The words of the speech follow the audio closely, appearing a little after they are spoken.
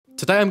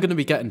Today I'm going to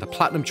be getting the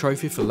Platinum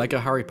Trophy for LEGO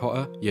Harry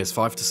Potter Years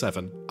 5 to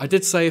 7. I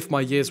did say if my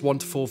Years 1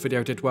 to 4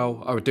 video did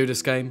well, I would do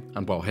this game,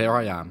 and well, here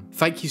I am.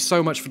 Thank you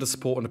so much for the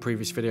support on the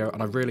previous video,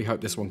 and I really hope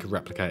this one can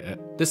replicate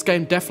it. This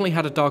game definitely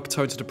had a darker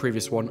tone to the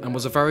previous one, and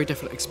was a very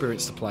different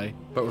experience to play.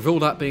 But with all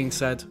that being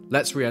said,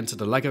 let's re-enter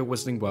the LEGO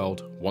Wizarding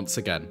World once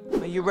again.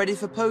 Are you ready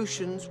for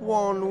potions?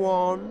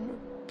 One.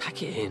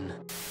 Pack it in.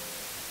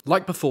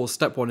 Like before,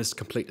 step 1 is to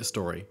complete the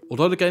story.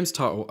 Although the game's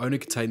title only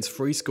contains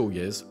 3 school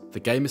years, the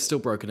game is still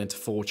broken into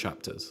 4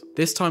 chapters.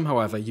 This time,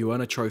 however, you earn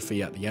a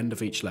trophy at the end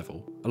of each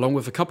level, along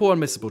with a couple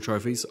unmissable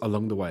trophies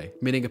along the way,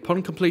 meaning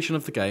upon completion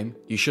of the game,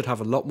 you should have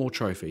a lot more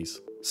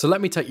trophies. So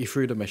let me take you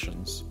through the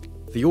missions.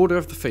 The Order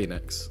of the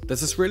Phoenix.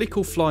 There's this really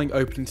cool flying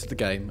opening to the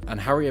game, and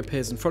Harry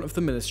appears in front of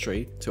the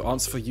Ministry to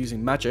answer for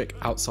using magic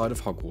outside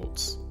of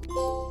Hogwarts.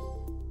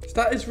 Is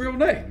that his real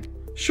name?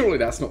 Surely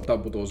that's not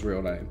Dumbledore's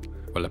real name.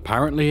 Well,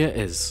 apparently it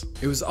is.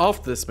 It was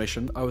after this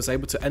mission I was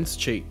able to enter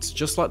cheats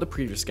just like the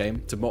previous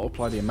game to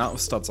multiply the amount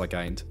of studs I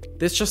gained.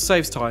 This just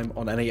saves time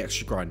on any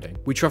extra grinding.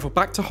 We travel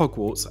back to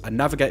Hogwarts and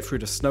navigate through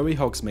the snowy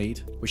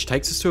Hogsmeade, which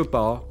takes us to a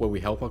bar where we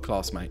help our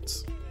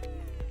classmates.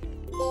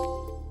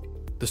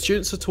 The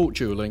students are taught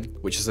dueling,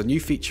 which is a new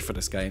feature for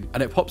this game,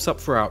 and it pops up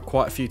throughout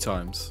quite a few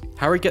times.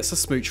 Harry gets a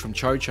smooch from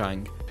Cho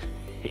Chang,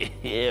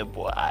 Yeah,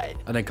 boy.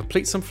 and then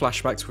completes some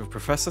flashbacks with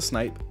Professor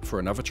Snape for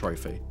another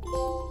trophy.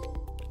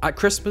 At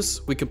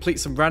Christmas, we complete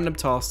some random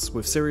tasks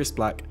with Sirius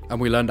Black,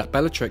 and we learn that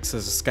Bellatrix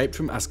has escaped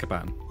from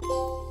Azkaban.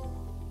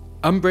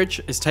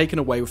 Umbridge is taken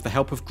away with the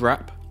help of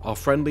Grap, our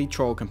friendly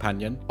troll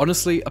companion.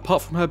 Honestly,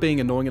 apart from her being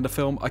annoying in the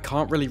film, I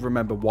can't really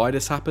remember why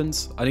this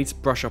happens. I need to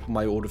brush up on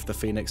my Order of the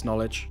Phoenix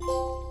knowledge.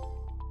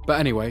 But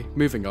anyway,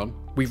 moving on.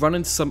 We run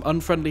into some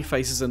unfriendly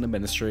faces in the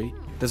Ministry.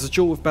 There's a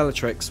duel with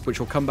Bellatrix,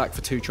 which will come back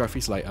for 2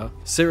 trophies later.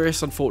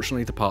 Sirius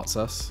unfortunately departs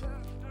us.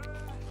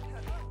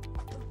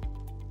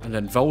 And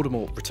then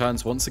Voldemort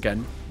returns once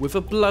again with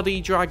a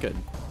bloody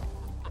dragon.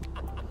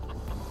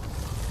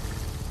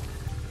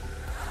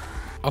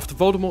 After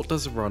Voldemort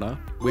does a runner,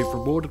 we're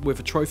rewarded with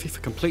a trophy for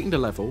completing the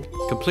level,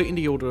 completing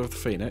the Order of the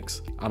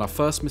Phoenix, and our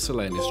first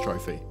miscellaneous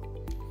trophy.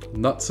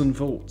 Nuts and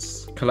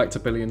Vaults. Collect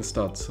 1 billion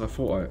studs. I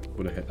thought I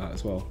would have hit that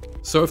as well.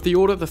 So with the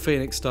Order of the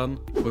Phoenix done,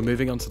 we're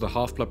moving on to the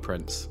Half-Blood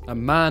Prince.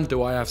 And man,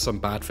 do I have some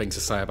bad things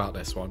to say about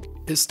this one.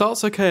 It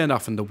starts okay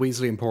enough in the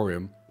Weasley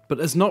Emporium, but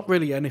there's not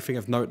really anything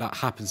of note that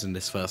happens in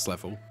this first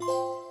level.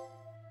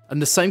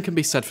 And the same can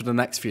be said for the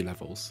next few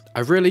levels. I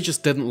really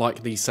just didn't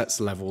like these sets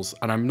of levels,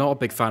 and I'm not a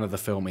big fan of the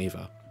film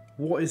either.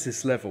 What is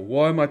this level?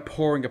 Why am I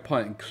pouring a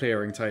pint and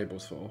clearing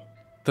tables for?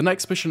 The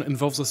next mission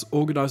involves us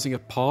organising a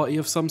party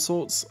of some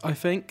sorts, I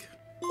think.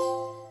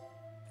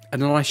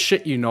 And then I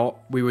shit you not,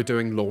 we were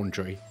doing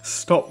laundry.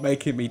 Stop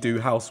making me do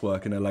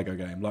housework in a LEGO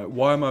game. Like,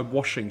 why am I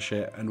washing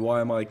shit and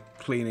why am I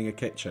cleaning a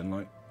kitchen?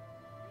 Like,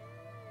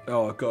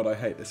 oh god, I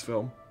hate this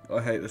film.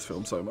 I hate this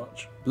film so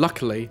much.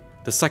 Luckily,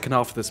 the second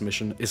half of this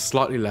mission is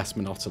slightly less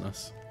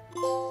monotonous.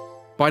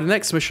 By the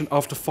next mission,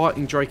 after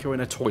fighting Draco in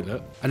a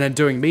toilet, and then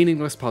doing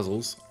meaningless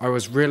puzzles, I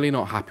was really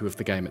not happy with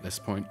the game at this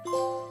point.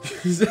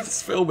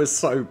 This film is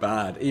so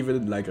bad, even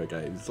in LEGO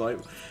games. Like,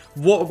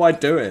 what am I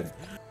doing?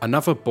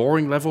 Another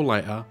boring level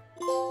later,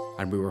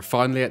 and we were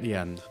finally at the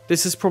end.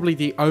 This is probably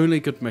the only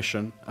good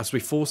mission, as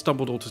we force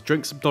Dumbledore to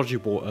drink some dodgy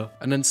water,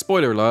 and then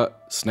spoiler alert,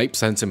 Snape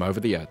sends him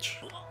over the edge.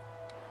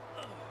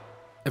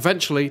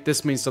 Eventually,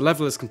 this means the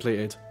level is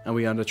completed, and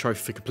we earn a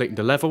trophy for completing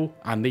the level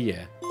and the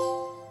year.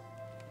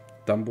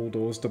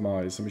 Dumbledore's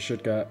demise, and we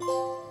should get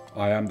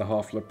I Am the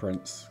Half-Blood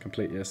Prince,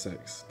 complete year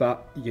 6.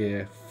 That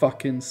year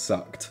fucking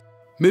sucked.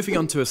 Moving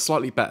on to a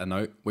slightly better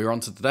note, we're on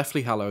to the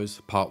Deathly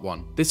Hallows Part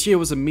 1. This year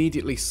was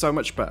immediately so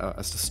much better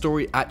as the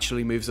story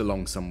actually moves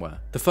along somewhere.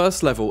 The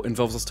first level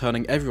involves us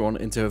turning everyone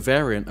into a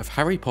variant of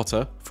Harry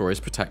Potter for his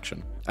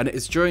protection. And it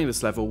is during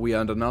this level we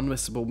earned an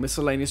unmissable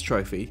miscellaneous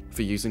trophy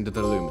for using the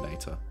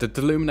Deluminator. The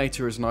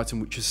Deluminator is an item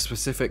which is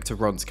specific to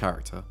Ron's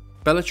character.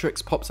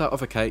 Bellatrix pops out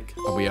of a cake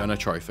and we earn a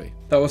trophy.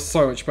 That was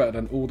so much better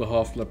than all the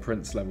Half-Blood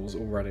Prince levels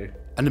already.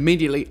 And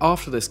immediately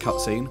after this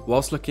cutscene,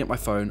 whilst looking at my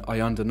phone, I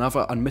earned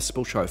another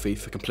unmissable trophy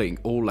for completing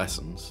all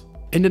lessons.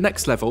 In the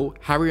next level,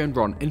 Harry and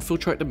Ron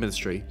infiltrate the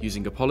Ministry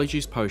using a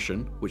Polyjuice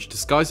potion, which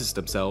disguises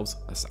themselves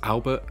as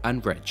Albert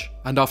and Reg.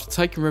 And after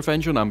taking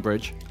revenge on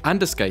Umbridge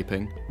and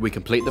escaping, we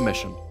complete the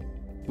mission.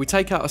 We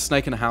take out a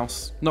snake in a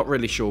house, not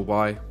really sure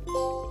why.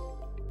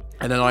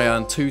 And then I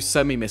earned 2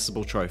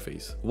 semi-missable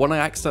trophies. One I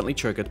accidentally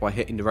triggered by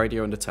hitting the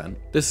radio in the tent.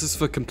 This is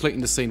for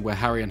completing the scene where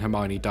Harry and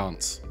Hermione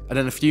dance. And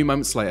then a few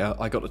moments later,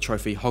 I got the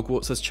trophy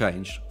Hogwarts Has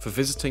Changed for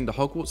visiting the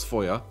Hogwarts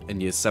foyer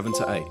in years 7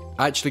 to 8.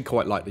 I actually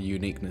quite like the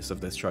uniqueness of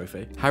this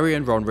trophy. Harry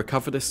and Ron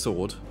recover this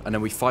sword, and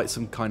then we fight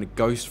some kind of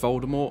ghost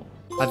Voldemort.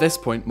 At this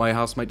point, my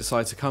housemate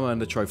decides to come earn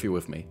the trophy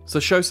with me, so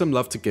show some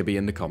love to Gibby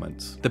in the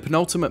comments. The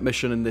penultimate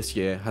mission in this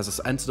year has us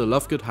enter the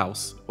Lovegood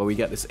house, where we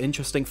get this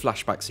interesting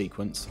flashback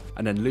sequence,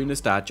 and then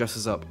Luna's dad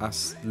dresses up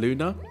as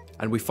Luna,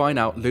 and we find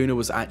out Luna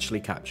was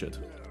actually captured.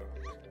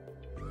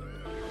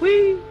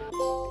 Whee!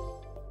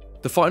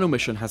 The final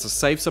mission has us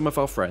save some of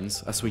our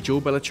friends as we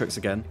duel Bellatrix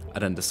again,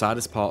 and then the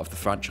saddest part of the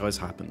franchise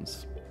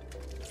happens.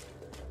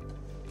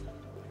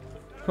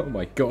 Oh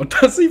my god,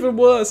 that's even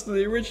worse than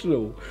the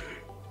original.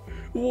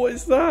 What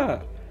is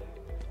that?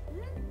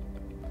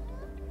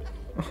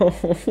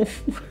 Oh,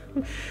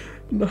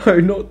 no,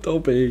 not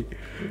Dobby.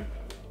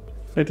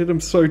 They did him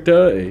so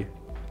dirty.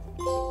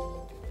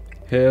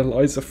 Here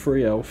lies a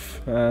free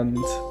elf, and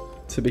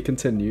to be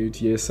continued,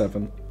 year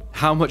 7.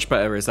 How much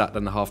better is that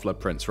than the Half-Blood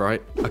Prince,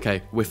 right?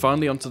 Okay, we're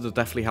finally onto the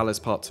Deathly Hallows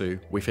Part 2.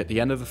 We've hit the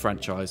end of the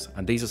franchise,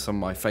 and these are some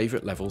of my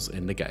favourite levels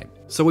in the game.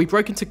 So we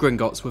break into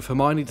Gringotts with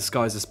Hermione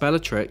disguised as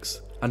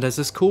Bellatrix, and there's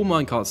this cool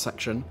minecart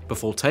section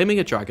before taming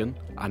a dragon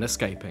and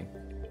escaping.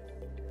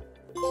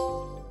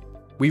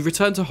 We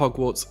return to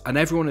Hogwarts, and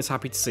everyone is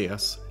happy to see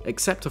us,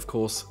 except of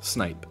course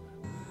Snape,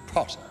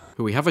 Potter,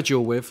 who we have a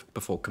duel with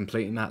before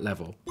completing that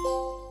level.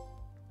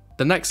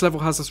 The next level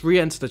has us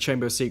re-enter the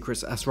Chamber of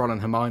Secrets as Ron and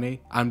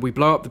Hermione, and we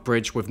blow up the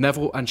bridge with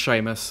Neville and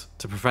Seamus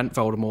to prevent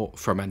Voldemort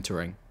from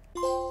entering.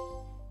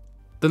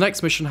 The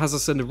next mission has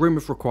us in the Room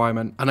of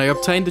Requirement, and I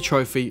obtained the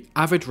trophy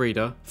Avid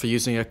Reader for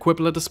using a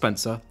Quibbler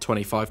dispenser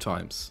 25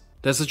 times.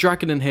 There's a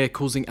dragon in here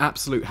causing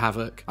absolute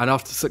havoc, and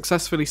after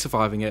successfully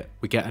surviving it,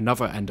 we get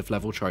another end of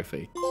level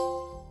trophy.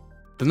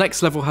 The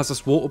next level has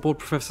us waterboard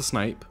Professor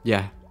Snape.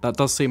 Yeah, that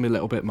does seem a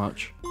little bit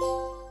much.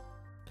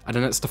 And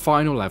then it's the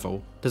final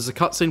level. There's a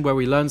cutscene where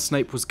we learn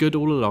Snape was good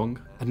all along,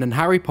 and then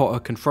Harry Potter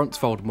confronts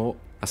Voldemort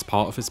as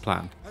part of his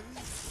plan.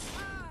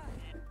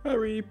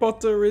 Harry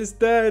Potter is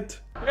dead!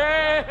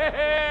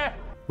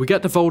 We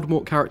get the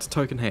Voldemort character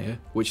token here,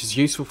 which is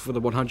useful for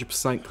the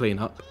 100%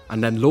 cleanup,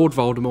 and then Lord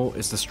Voldemort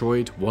is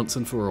destroyed once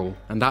and for all,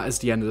 and that is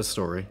the end of the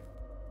story.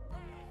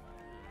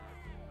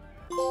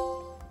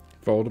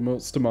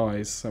 Voldemort's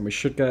demise, and we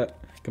should get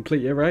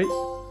complete year 8.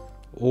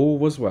 All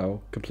was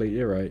well, complete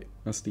year 8.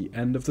 That's the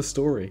end of the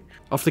story.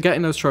 After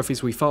getting those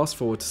trophies, we fast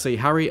forward to see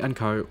Harry and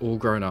co all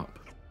grown up.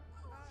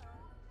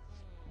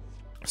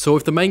 So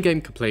with the main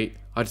game complete,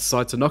 I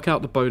decide to knock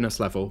out the bonus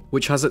level,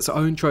 which has its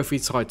own trophy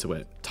tied to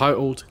it,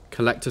 titled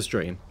Collector's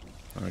Dream.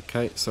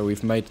 Okay, so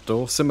we've made the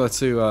door, similar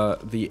to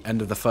the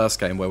end of the first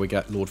game where we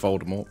get Lord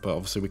Voldemort, but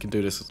obviously we can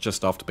do this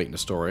just after beating the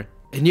story.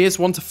 In years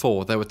 1 to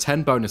 4, there were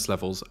 10 bonus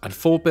levels and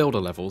 4 builder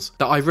levels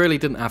that I really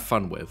didn't have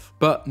fun with.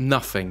 But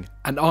nothing,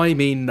 and I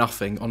mean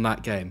nothing, on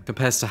that game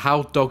compares to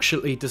how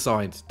dogshitly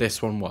designed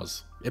this one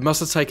was. It must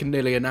have taken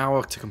nearly an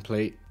hour to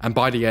complete, and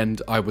by the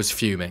end, I was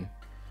fuming.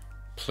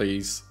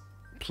 Please,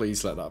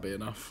 please let that be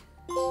enough.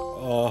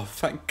 Oh,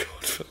 thank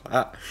God for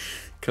that.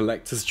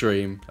 Collector's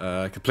Dream,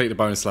 complete the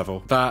bonus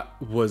level.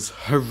 That was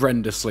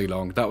horrendously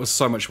long. That was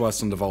so much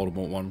worse than the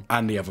Voldemort one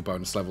and the other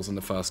bonus levels in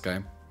the first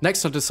game.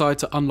 Next I decided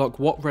to unlock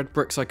what red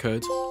bricks I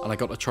could, and I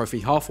got a trophy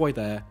halfway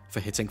there for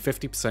hitting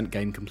 50%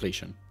 game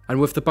completion. And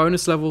with the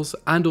bonus levels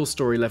and all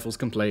story levels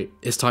complete,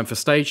 it's time for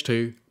stage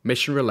 2,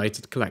 mission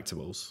related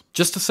collectibles.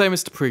 Just the same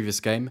as the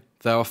previous game,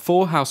 there are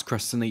 4 house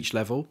crests in each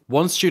level,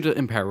 1 student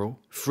in peril,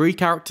 3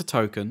 character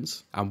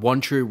tokens, and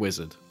 1 true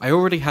wizard. I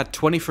already had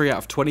 23 out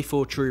of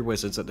 24 true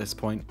wizards at this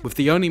point, with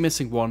the only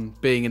missing one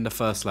being in the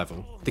first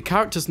level. The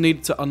characters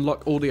needed to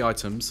unlock all the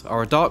items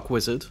are a dark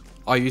wizard,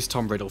 I used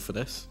Tom Riddle for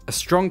this, a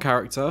strong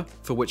character,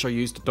 for which I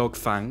used Dog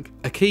Fang,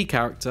 a key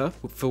character,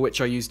 for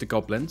which I used the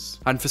goblins,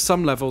 and for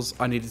some levels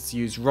I needed to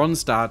use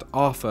Ron's dad,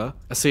 Arthur,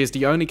 as he is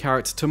the only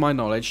character to my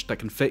knowledge that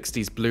can fix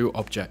these blue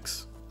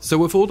objects. So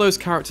with all those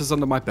characters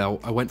under my belt,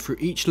 I went through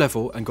each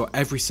level and got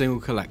every single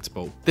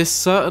collectible. This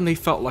certainly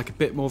felt like a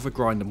bit more of a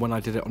grind than when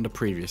I did it on the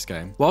previous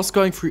game. Whilst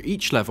going through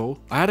each level,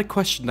 I had a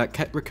question that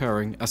kept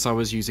recurring as I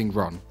was using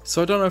Ron.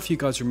 So I don't know if you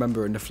guys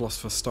remember in the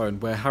Philosopher's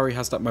Stone where Harry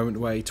has that moment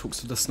where he talks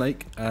to the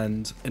snake,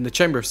 and in the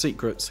Chamber of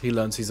Secrets he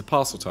learns he's a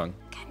Parseltongue.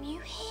 Can you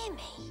hear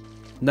me?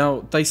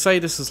 Now, they say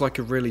this is like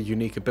a really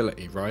unique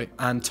ability, right?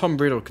 And Tom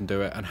Riddle can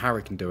do it, and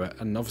Harry can do it,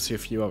 and obviously a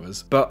few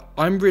others. But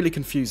I'm really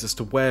confused as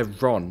to where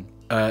Ron,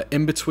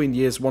 in between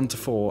years 1 to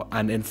 4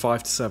 and in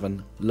 5 to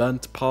 7,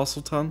 learned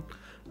Parseltongue.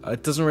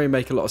 It doesn't really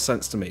make a lot of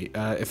sense to me.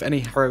 If any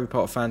Harry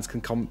Potter fans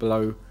can comment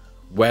below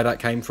where that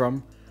came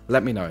from,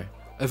 let me know.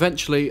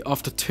 Eventually,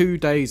 after 2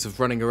 days of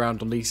running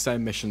around on these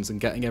same missions and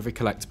getting every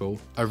collectible,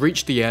 I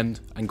reached the end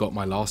and got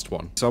my last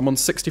one. So I'm on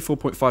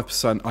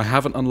 64.5%, I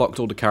haven't unlocked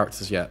all the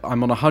characters yet.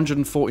 I'm on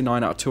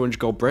 149 out of 200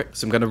 gold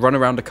bricks, so I'm going to run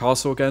around the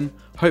castle again.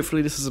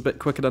 Hopefully this is a bit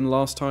quicker than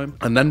last time.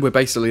 And then we're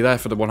basically there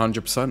for the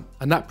 100%.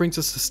 And that brings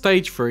us to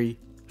stage 3,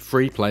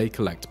 free play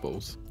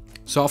collectibles.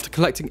 So after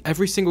collecting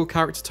every single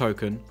character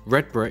token,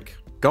 red brick,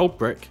 gold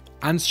brick,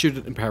 and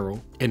student in peril,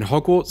 in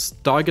Hogwarts,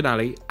 Diagon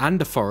Alley, and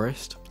the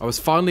forest, I was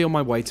finally on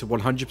my way to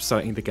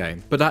 100%ing the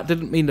game. But that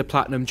didn't mean the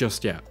platinum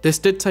just yet. This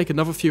did take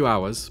another few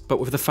hours,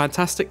 but with the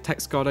fantastic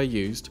text guide I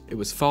used, it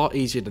was far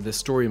easier than the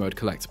story mode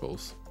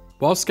collectibles.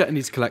 Whilst getting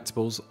these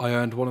collectibles, I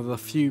earned one of the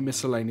few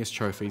miscellaneous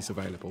trophies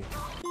available.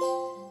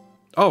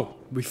 Oh,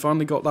 we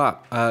finally got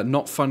that.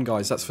 Not fun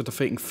guys, that's for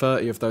defeating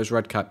 30 of those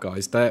red cap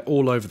guys. They're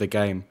all over the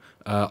game.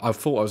 I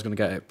thought I was going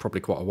to get it probably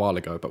quite a while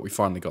ago, but we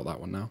finally got that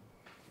one now.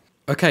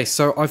 Okay,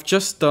 so I've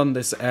just done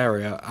this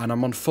area and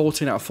I'm on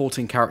 14 out of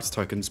 14 character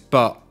tokens,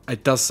 but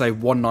it does say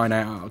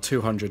 198 out of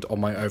 200 on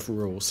my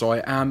overall, so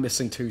I am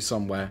missing 2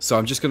 somewhere. So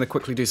I'm just going to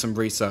quickly do some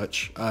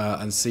research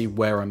and see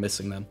where I'm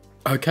missing them.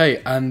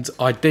 Okay, and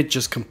I did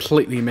just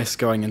completely miss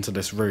going into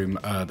this room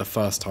the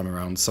first time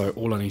around, so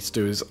all I need to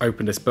do is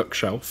open this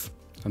bookshelf,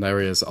 and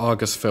there he is,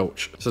 Argus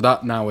Filch. So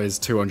that now is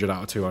 200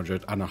 out of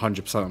 200 and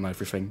 100% on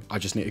everything. I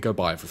just need to go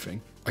buy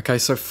everything. Okay,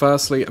 so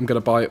firstly, I'm going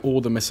to buy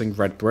all the missing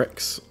red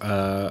bricks.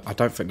 I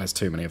don't think there's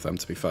too many of them,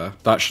 to be fair.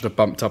 That should have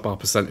bumped up our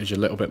percentage a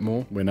little bit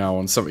more. We're now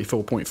on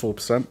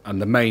 74.4%,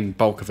 and the main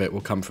bulk of it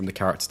will come from the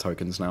character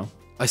tokens now.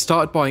 I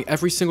started buying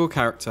every single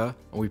character,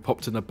 and we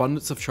popped an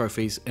abundance of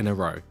trophies in a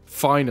row.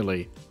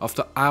 Finally,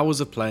 after hours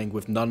of playing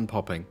with none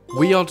popping.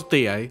 Weird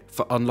DA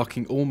for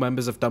unlocking all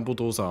members of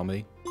Dumbledore's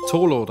army.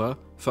 Tall Order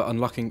for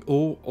unlocking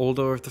all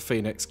Order of the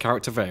Phoenix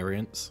character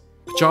variants.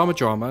 Pajama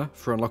Drama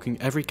for unlocking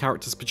every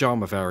character's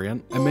pajama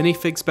variant. A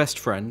Minifig's Best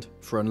Friend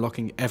for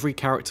unlocking every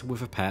character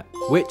with a pet.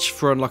 Witch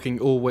for unlocking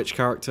all witch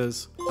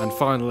characters. And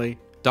finally,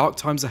 Dark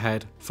Times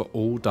Ahead for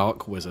all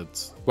dark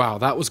wizards. Wow,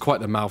 that was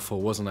quite a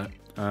mouthful, wasn't it?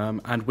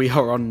 And we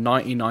are on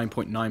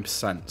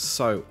 99.9%,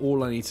 so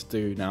all I need to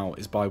do now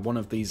is buy one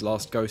of these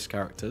last ghost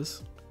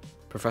characters,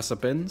 Professor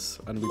Binns,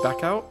 and we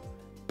back out.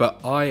 But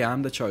I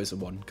am the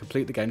chosen one,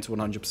 complete the game to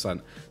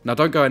 100%. Now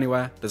don't go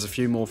anywhere, there's a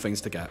few more things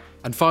to get.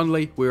 And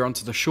finally, we're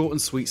onto the short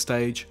and sweet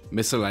stage,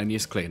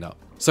 miscellaneous cleanup.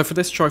 So for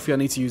this trophy I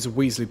need to use a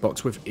Weasley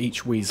box with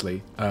each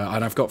Weasley,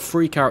 and I've got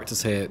 3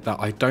 characters here that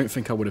I don't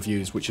think I would have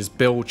used, which is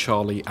Bill,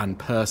 Charlie and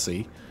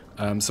Percy.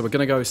 So we're going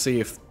to go see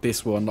if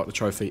this will unlock the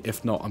trophy.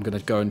 If not, I'm going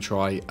to go and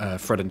try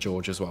Fred and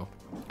George as well.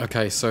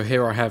 Okay, so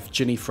here I have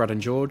Ginny, Fred and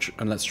George,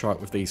 and let's try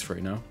it with these 3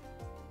 now.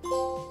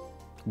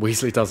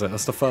 Weasley does it.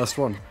 That's the first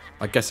one.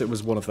 I guess it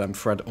was one of them,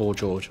 Fred or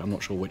George. I'm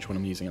not sure which one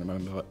I'm using at the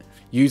moment, but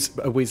use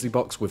a Weasley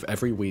box with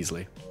every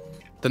Weasley.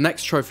 The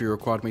next trophy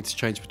required me to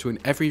change between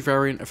every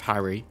variant of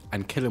Harry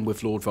and kill him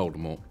with Lord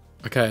Voldemort.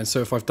 Okay, and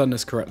so if I've done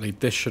this correctly,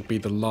 this should be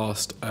the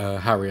last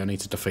Harry I need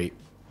to defeat.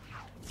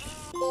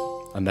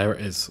 And there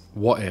it is.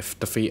 What if?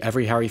 Defeat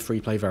every Harry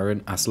freeplay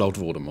variant as Lord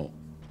Voldemort.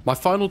 My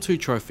final 2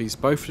 trophies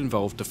both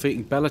involved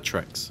defeating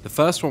Bellatrix. The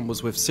first one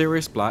was with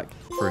Sirius Black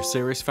for a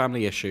serious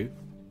family issue.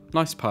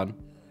 Nice pun.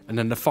 And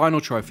then the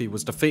final trophy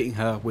was defeating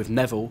her with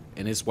Neville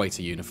in his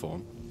waiter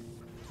uniform.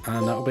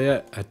 And that'll be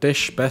it. A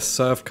dish best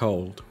served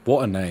cold.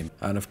 What a name.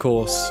 And of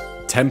course,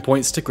 10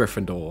 points to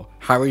Gryffindor.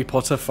 Harry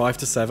Potter 5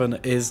 to 7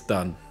 is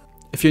done.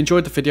 If you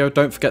enjoyed the video,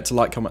 don't forget to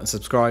like, comment and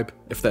subscribe.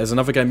 If there's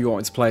another game you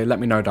want me to play, let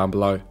me know down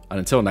below. And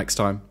until next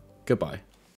time, goodbye.